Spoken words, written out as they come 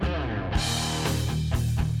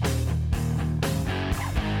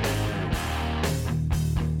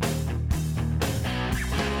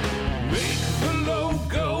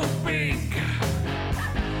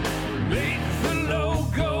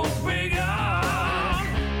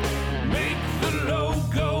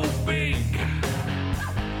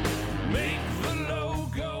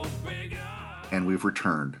we've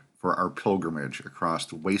returned for our pilgrimage across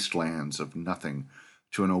the wastelands of nothing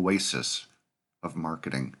to an oasis of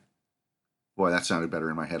marketing. Boy, that sounded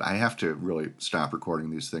better in my head. I have to really stop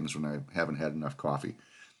recording these things when I haven't had enough coffee.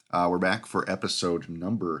 We're back for episode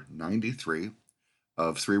number 93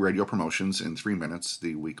 of 3 Radio Promotions in 3 Minutes,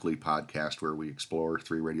 the weekly podcast where we explore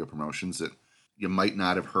 3 radio promotions that you might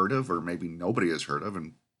not have heard of, or maybe nobody has heard of,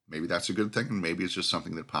 and maybe that's a good thing, and maybe it's just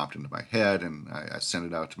something that popped into my head, and I sent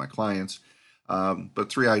it out to my clients.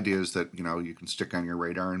 But 3 ideas that you can stick on your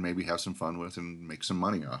radar and maybe have some fun with and make some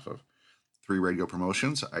money off of. 3 Radio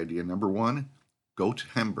Promotions. Idea number 1,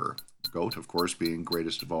 Goatember. Goat, of course, being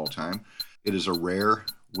greatest of all time. It is a rare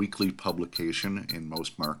weekly publication in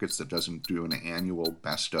most markets that doesn't do an annual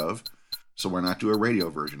best of. So why not do a radio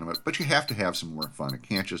version of it? But you have to have some more fun. It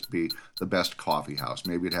can't just be the best coffee house.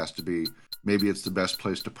 Maybe it's the best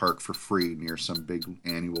place to park for free near some big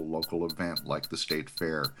annual local event like the state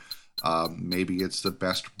fair. Maybe it's the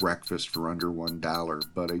best breakfast for under $1.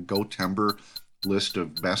 But a Goatember list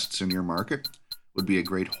of bests in your market would be a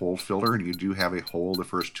great hole filler, and you do have a hole the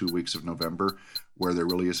first 2 weeks of November where there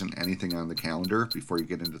really isn't anything on the calendar before you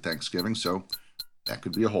get into Thanksgiving, so that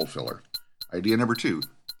could be a hole filler. Idea number 2,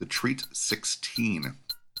 the Treat 16.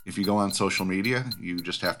 If you go on social media, you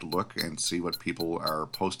just have to look and see what people are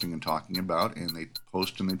posting and talking about, and they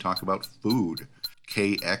post and they talk about food.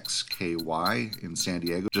 KXKY in San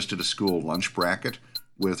Diego just did a school lunch bracket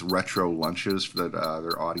with retro lunches that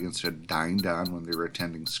their audience had dined on when they were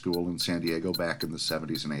attending school in San Diego back in the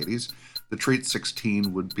 70s and 80s. The Treat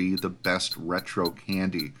 16 would be the best retro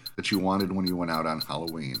candy that you wanted when you went out on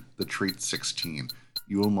Halloween. The Treat 16.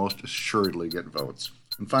 You will most assuredly get votes.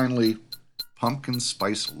 And finally, Pumpkin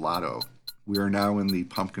Spice Lotto. We are now in the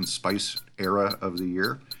pumpkin spice era of the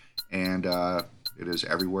year, and it is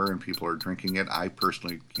everywhere and people are drinking it. I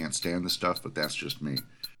personally can't stand the stuff, but that's just me.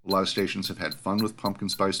 A lot of stations have had fun with Pumpkin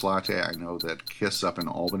Spice Latte. I know that Kiss up in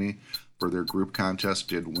Albany for their group contest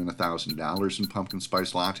did win $1,000 in Pumpkin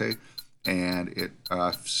Spice Latte, and it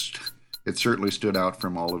certainly stood out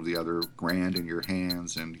from all of the other Grand in Your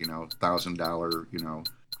Hands and $1,000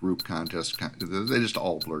 group contests. They just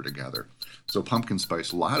all blur together. So Pumpkin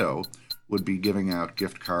Spice Lotto would be giving out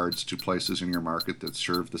gift cards to places in your market that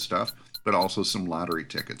serve the stuff, but also some lottery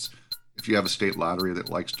tickets. If you have a state lottery that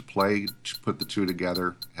likes to play, put the 2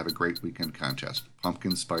 together, have a great weekend contest.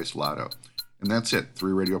 Pumpkin Spice Lotto. And that's it.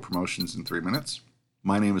 3 radio promotions in 3 minutes.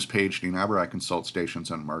 My name is Paige Nienaber. I consult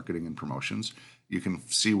stations on marketing and promotions. You can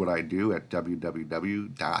see what I do at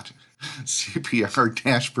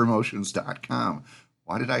www.cpr-promotions.com.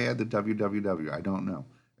 Why did I add the www? I don't know.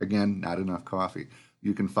 Again, not enough coffee.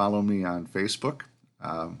 You can follow me on Facebook.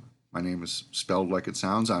 My name is spelled like it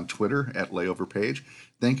sounds on Twitter at LayoverPage.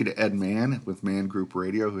 Thank you to Ed Mann with Mann Group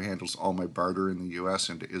Radio, who handles all my barter in the U.S.,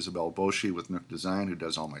 and to Isabel Boshi with Nook Design, who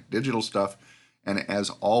does all my digital stuff. And as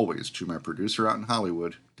always, to my producer out in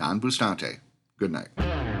Hollywood, Don Bustante. Good night.